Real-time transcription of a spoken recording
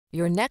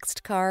Your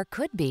next car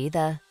could be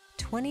the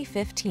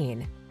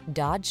 2015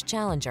 Dodge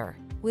Challenger.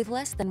 With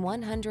less than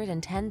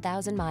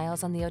 110,000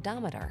 miles on the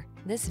odometer,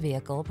 this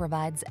vehicle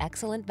provides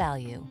excellent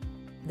value.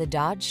 The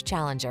Dodge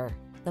Challenger,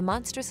 the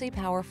monstrously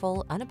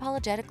powerful,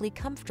 unapologetically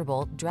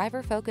comfortable,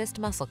 driver-focused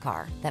muscle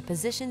car that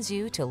positions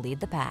you to lead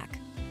the pack.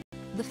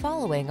 The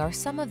following are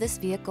some of this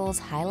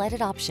vehicle's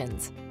highlighted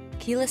options: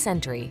 keyless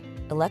entry,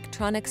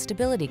 electronic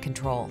stability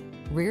control,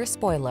 rear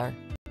spoiler,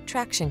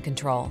 traction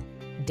control,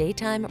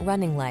 daytime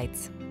running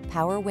lights,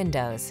 power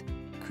windows,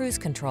 cruise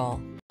control,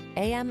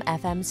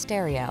 AM/FM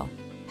stereo,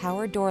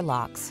 power door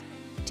locks.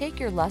 Take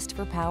your lust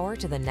for power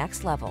to the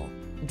next level.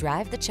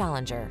 Drive the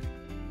Challenger.